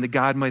just praying that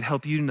God might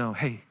help you to know,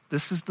 hey,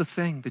 this is the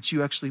thing that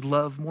you actually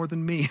love more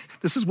than me.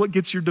 This is what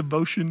gets your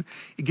devotion.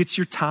 It gets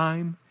your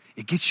time.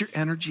 It gets your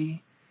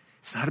energy.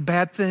 It's not a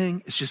bad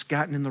thing. It's just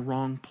gotten in the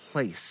wrong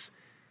place.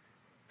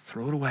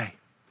 Throw it away.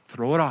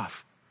 Throw it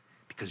off.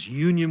 because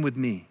union with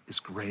me is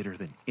greater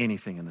than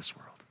anything in this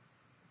world.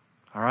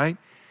 All right?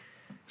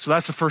 So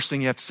that's the first thing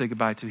you have to say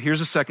goodbye to. Here's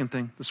the second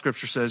thing the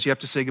scripture says. You have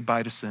to say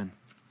goodbye to sin.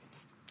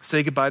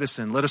 Say goodbye to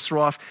sin. Let us throw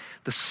off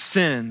the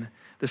sin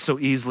that so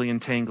easily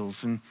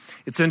entangles. And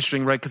it's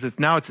interesting, right? Because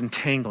now it's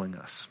entangling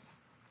us.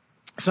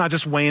 It's not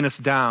just weighing us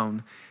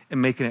down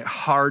and making it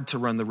hard to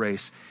run the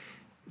race.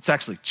 It's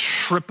actually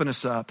tripping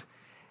us up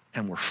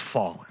and we're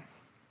falling.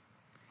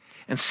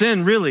 And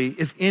sin really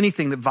is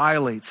anything that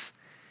violates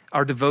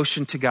our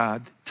devotion to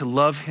God, to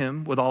love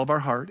him with all of our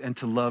heart and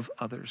to love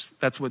others.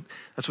 That's what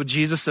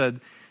Jesus said.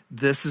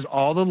 This is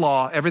all the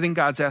law. Everything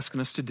God's asking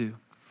us to do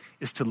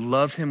is to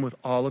love him with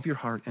all of your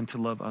heart and to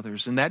love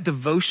others. And that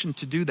devotion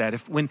to do that,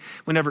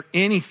 whenever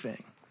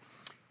anything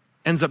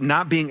ends up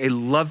not being a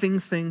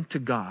loving thing to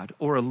God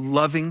or a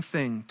loving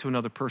thing to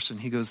another person,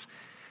 he goes,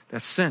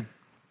 that's sin.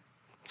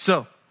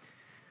 So,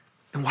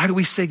 and why do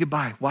we say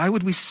goodbye? Why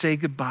would we say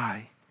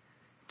goodbye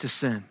to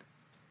sin?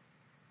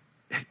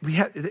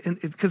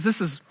 Because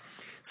this is,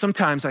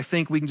 sometimes I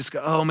think we can just go,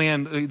 oh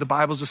man, the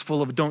Bible's just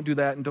full of don't do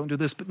that and don't do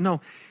this. But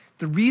no,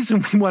 the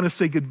reason we want to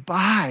say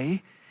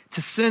goodbye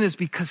to sin is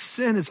because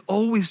sin is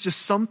always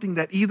just something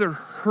that either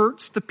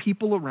hurts the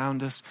people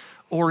around us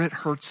or it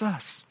hurts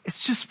us.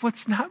 It's just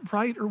what's not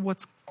right or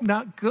what's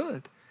not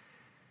good.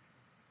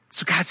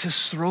 So God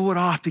says, throw it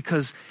off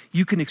because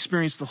you can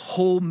experience the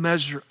whole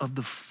measure of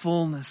the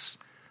fullness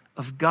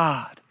of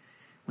God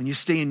when you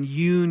stay in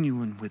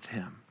union with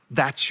him.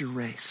 That's your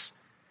race.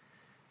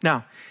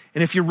 Now,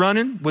 and if you're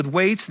running with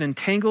weights and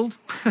entangled,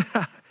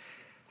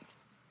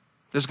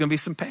 there's going to be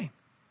some pain.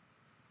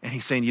 And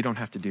he's saying you don't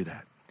have to do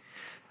that.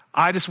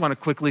 I just want to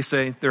quickly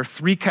say there are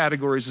 3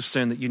 categories of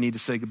sin that you need to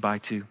say goodbye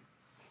to.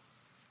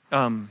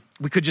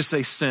 We could just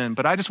say sin,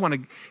 but I just want to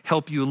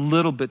help you a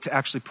little bit to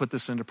actually put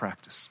this into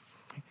practice.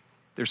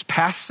 There's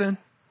past sin,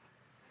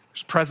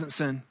 there's present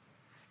sin,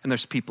 and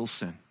there's people's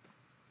sin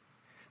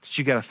that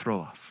you got to throw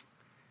off.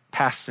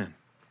 Past sin.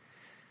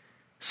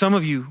 Some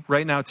of you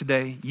right now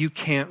today, you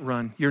can't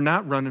run. You're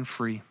not running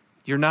free.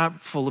 You're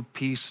not full of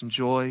peace and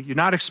joy. You're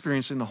not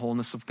experiencing the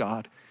wholeness of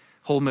God,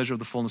 whole measure of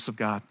the fullness of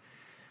God.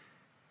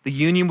 The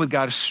union with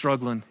God is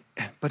struggling,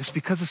 but it's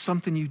because of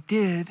something you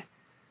did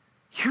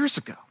years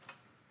ago.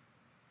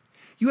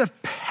 You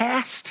have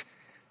past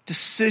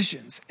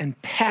decisions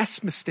and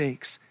past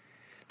mistakes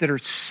that are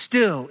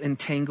still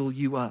entangle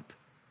you up.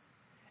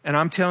 And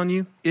I'm telling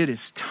you, it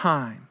is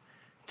time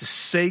to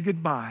say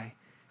goodbye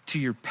to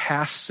your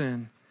past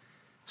sin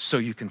so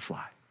you can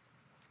fly.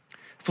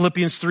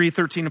 Philippians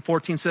 3:13 and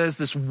 14 says,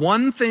 this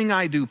one thing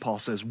I do, Paul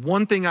says,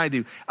 one thing I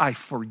do, I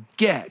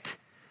forget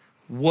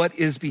what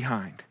is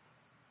behind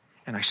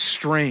and I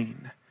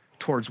strain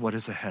towards what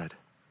is ahead.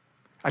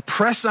 I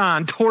press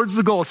on towards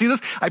the goal. See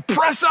this? I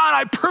press on,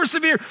 I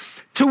persevere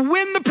to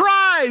win the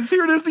prize.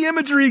 Here it is, the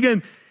imagery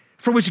again,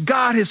 for which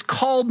God has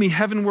called me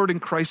heavenward in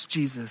Christ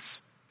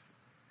Jesus.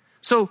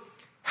 So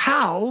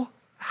how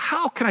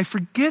can I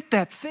forget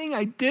that thing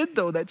I did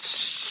though, that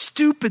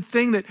stupid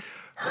thing that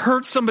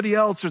hurt somebody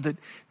else or that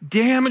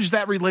damaged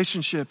that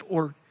relationship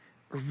or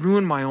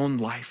ruined my own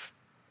life?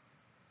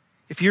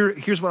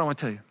 Here's what I want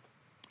to tell you.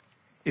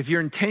 If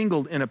you're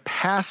entangled in a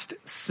past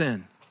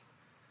sin,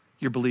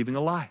 you're believing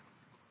a lie.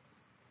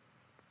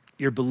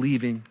 You're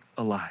believing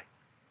a lie.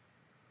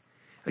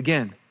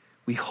 Again,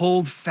 we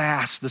hold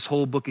fast, this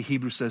whole book of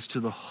Hebrews says, to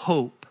the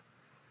hope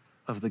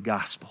of the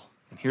gospel.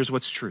 And here's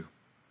what's true.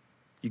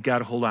 You got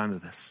to hold on to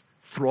this.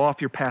 Throw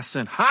off your past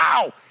sin.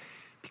 How?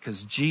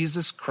 Because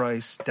Jesus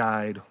Christ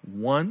died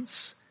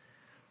once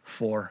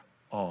for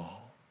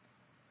all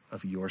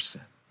of your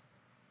sin.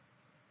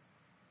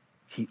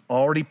 He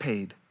already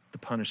paid the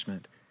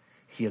punishment.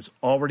 He has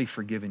already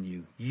forgiven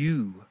you.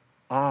 You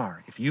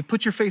are, if you've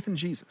put your faith in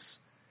Jesus,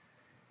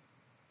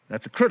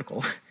 that's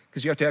critical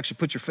because you have to actually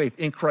put your faith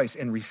in Christ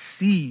and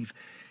receive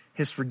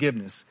his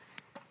forgiveness.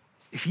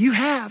 If you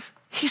have,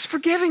 he's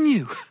forgiven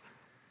you.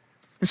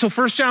 And so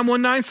 1 John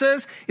 1:9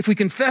 says, if we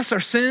confess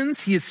our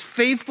sins, he is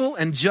faithful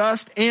and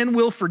just and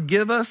will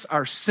forgive us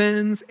our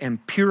sins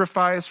and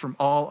purify us from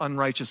all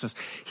unrighteousness.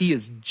 He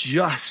is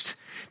just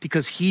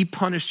because he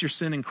punished your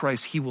sin in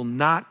Christ. He will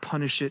not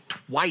punish it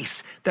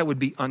twice. That would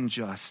be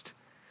unjust.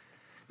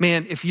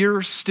 Man, if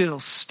you're still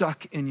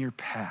stuck in your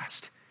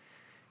past,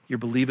 you're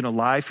believing a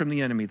lie from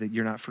the enemy that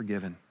you're not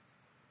forgiven.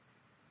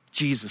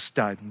 Jesus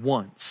died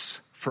once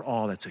for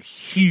all. That's a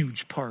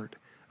huge part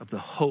of the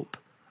hope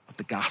of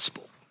the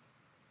gospel.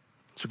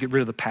 So get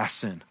rid of the past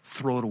sin.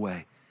 Throw it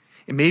away.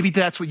 And maybe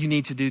that's what you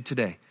need to do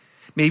today.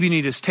 Maybe you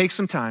need to just take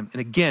some time and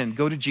again,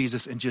 go to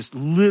Jesus and just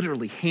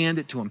literally hand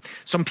it to him.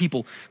 Some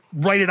people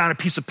write it on a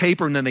piece of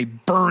paper and then they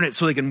burn it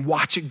so they can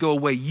watch it go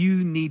away.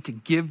 You need to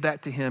give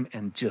that to him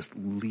and just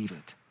leave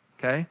it,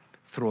 okay?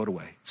 Throw it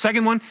away.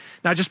 Second one,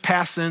 not just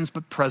past sins,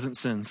 but present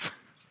sins.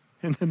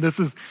 And this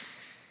is,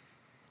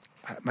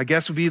 my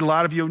guess would be a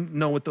lot of you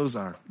know what those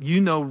are. You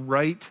know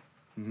right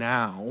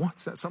now,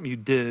 it's not something you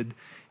did,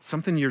 it's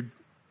something you're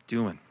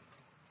doing.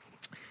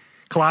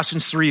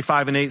 Colossians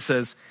 3:5-8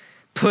 says,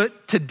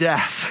 put to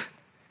death,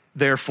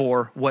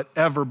 therefore,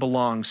 whatever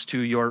belongs to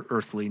your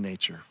earthly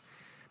nature.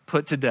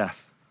 put to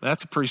death.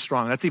 That's pretty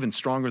strong. That's even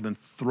stronger than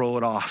throw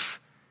it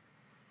off.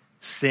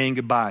 Saying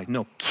goodbye.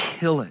 No,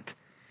 kill it.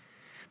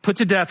 Put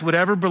to death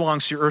whatever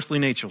belongs to your earthly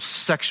nature.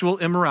 Sexual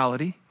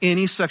immorality,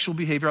 any sexual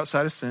behavior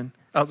outside of sin,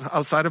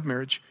 outside of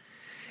marriage.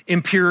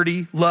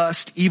 Impurity,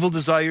 lust, evil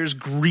desires,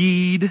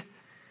 greed,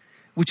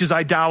 which is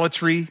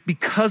idolatry.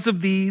 Because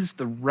of these,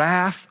 the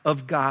wrath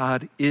of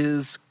God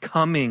is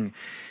coming.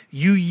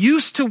 You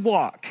used to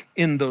walk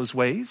in those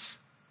ways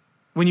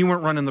when you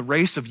weren't running the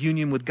race of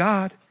union with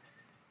God,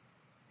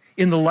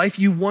 in the life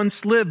you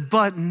once lived,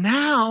 but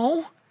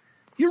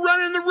you're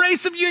running the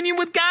race of union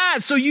with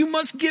God. So you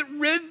must get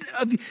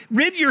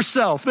rid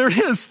yourself. There it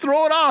is.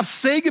 Throw it off.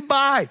 Say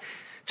goodbye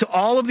to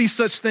all of these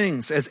such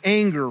things as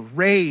anger,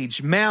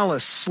 rage,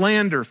 malice,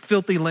 slander,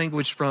 filthy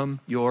language from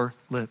your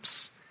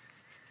lips.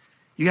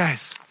 You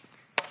guys,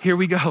 here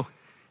we go.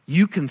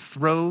 You can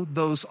throw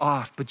those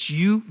off, but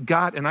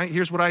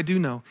here's what I do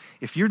know.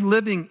 If you're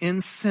living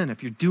in sin,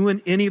 if you're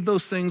doing any of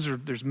those things, or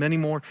there's many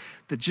more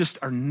that just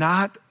are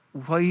not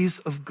ways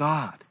of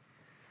God,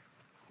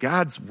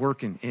 God's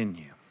working in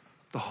you.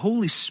 The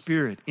Holy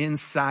Spirit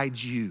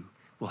inside you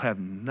will have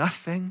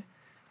nothing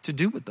to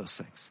do with those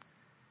things.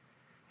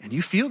 And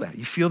you feel that.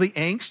 You feel the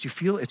angst. You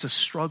feel it's a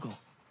struggle.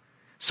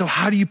 So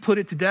how do you put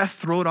it to death,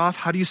 throw it off?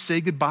 How do you say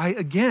goodbye?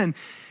 Again,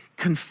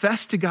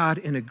 confess to God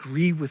and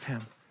agree with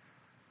him.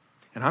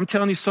 And I'm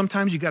telling you,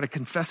 sometimes you got to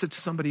confess it to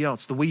somebody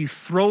else. The way you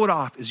throw it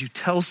off is you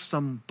tell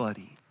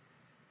somebody,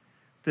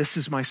 this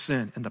is my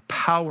sin, and the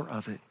power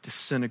of it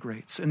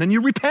disintegrates. And then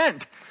you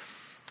repent.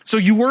 So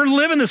you weren't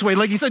living this way.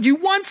 Like he said, you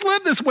once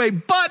lived this way,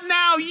 but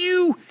now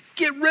you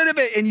get rid of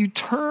it and you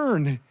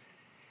turn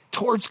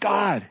towards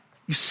God.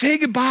 You say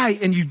goodbye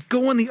and you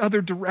go in the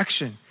other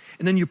direction.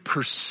 And then you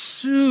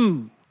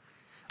pursue,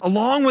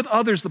 along with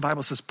others, the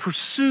Bible says,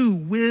 pursue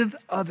with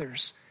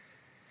others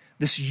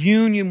this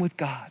union with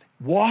God.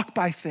 Walk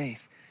by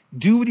faith.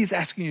 Do what he's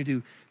asking you to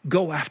do.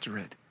 Go after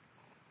it.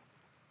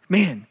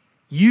 Man,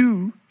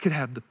 you could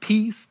have the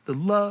peace, the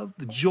love,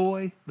 the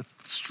joy, the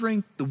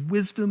strength, the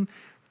wisdom,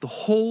 the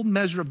whole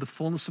measure of the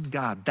fullness of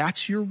God.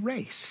 That's your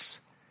race.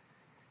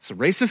 It's a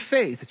race of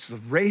faith. It's a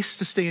race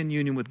to stay in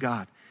union with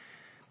God.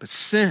 But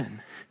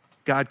sin,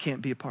 God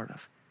can't be a part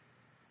of.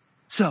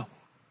 So,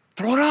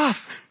 throw it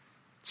off.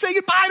 Say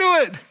goodbye to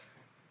it.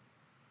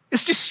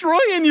 It's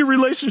destroying your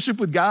relationship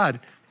with God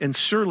and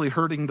surely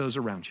hurting those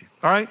around you.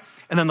 All right?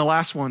 And then the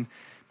last one,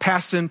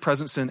 past sin,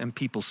 present sin, and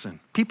people sin.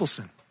 People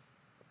sin.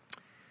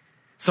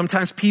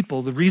 Sometimes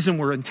people, the reason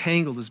we're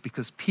entangled is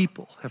because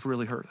people have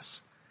really hurt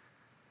us.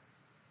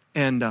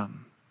 And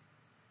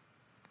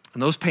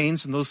those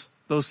pains and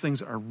those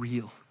things are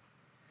real.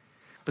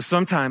 But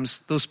sometimes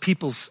those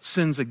people's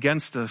sins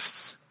against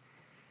us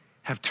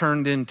have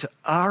turned into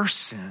our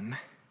sin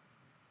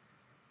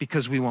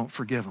because we won't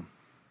forgive them.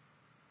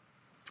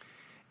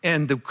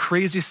 And the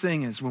craziest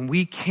thing is when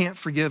we can't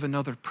forgive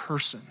another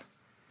person,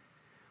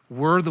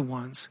 we're the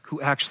ones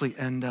who actually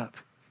end up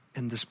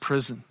in this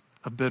prison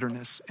of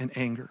bitterness and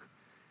anger.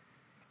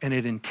 And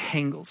it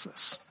entangles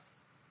us.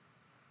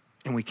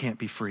 And we can't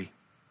be free.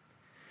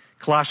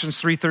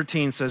 Colossians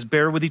 3:13 says,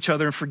 bear with each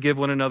other and forgive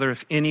one another.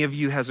 If any of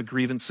you has a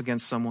grievance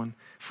against someone,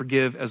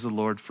 forgive as the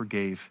Lord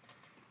forgave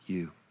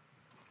you.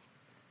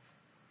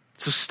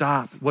 So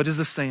stop. What is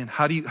this saying?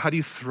 How do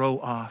you throw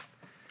off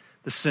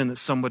the sin that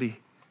somebody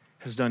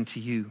has done to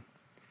you?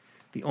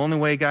 The only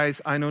way, guys,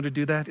 I know to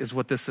do that is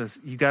what this says.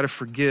 You got to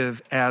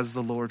forgive as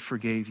the Lord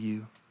forgave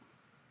you.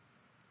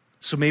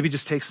 So maybe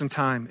just take some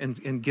time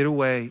and get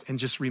away and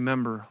just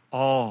remember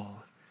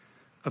all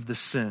of the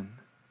sin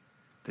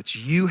that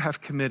you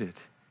have committed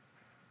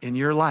in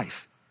your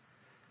life.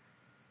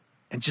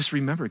 And just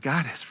remember,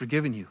 God has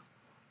forgiven you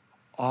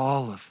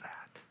all of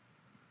that.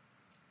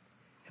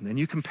 And then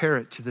you compare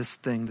it to this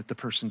thing that the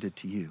person did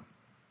to you.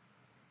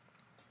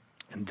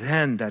 And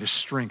then that is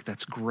strength,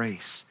 that's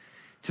grace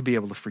to be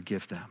able to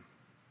forgive them.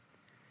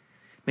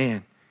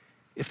 Man,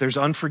 if there's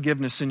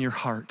unforgiveness in your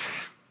heart,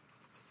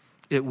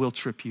 it will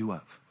trip you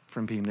up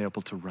from being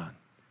able to run.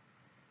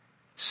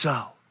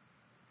 So,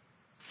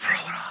 throw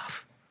it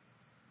off.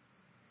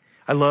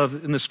 I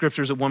love in the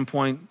scriptures at one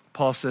point,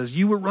 Paul says,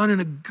 you were running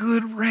a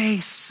good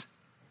race.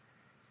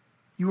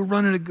 You were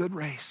running a good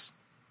race.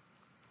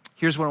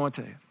 Here's what I want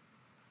to tell you.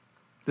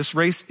 This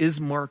race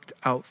is marked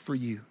out for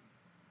you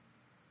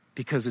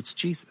because it's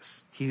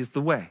Jesus. He is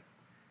the way.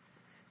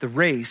 The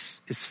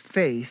race is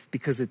faith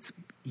because it's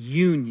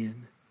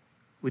union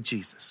with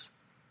Jesus.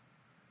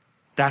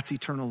 That's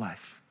eternal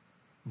life.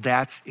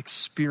 That's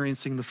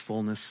experiencing the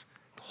fullness,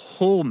 the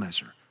whole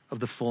measure of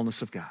the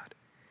fullness of God.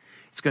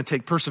 It's going to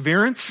take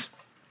perseverance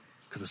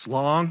because it's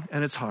long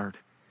and it's hard.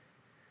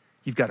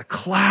 You've got a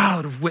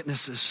cloud of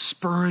witnesses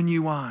spurring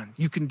you on.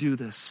 You can do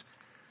this.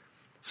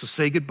 So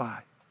say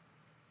goodbye.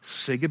 So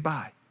say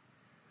goodbye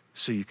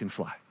so you can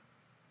fly.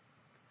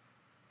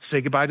 Say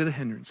goodbye to the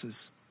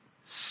hindrances.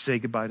 Say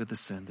goodbye to the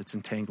sin that's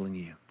entangling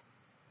you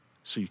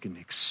so you can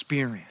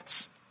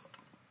experience,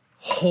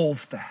 hold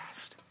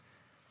fast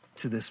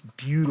to this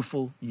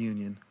beautiful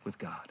union with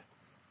God.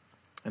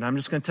 And I'm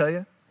just going to tell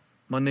you,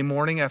 Monday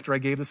morning after I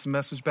gave this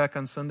message back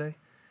on Sunday,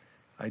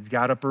 I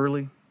got up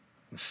early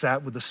and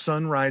sat with the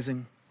sun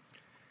rising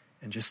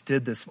and just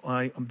did this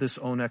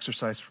own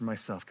exercise for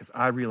myself because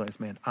I realized,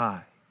 man,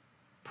 I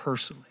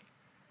personally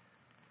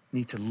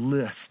need to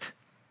list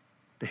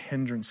the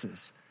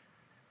hindrances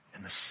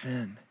and the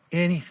sin,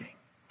 anything.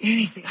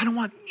 I don't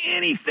want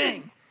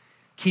anything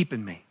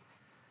keeping me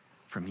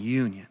from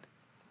union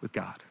with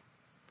God.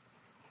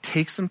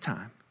 Take some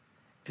time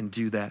and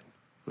do that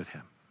with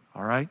him,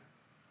 all right?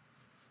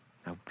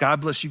 Now, God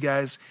bless you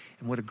guys,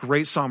 and what a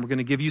great psalm. We're going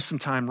to give you some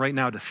time right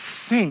now to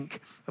think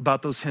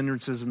about those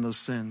hindrances and those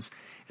sins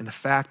and the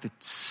fact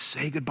that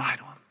say goodbye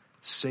to them.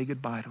 Say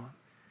goodbye to them.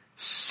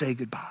 Say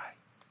goodbye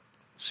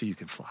so you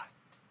can fly.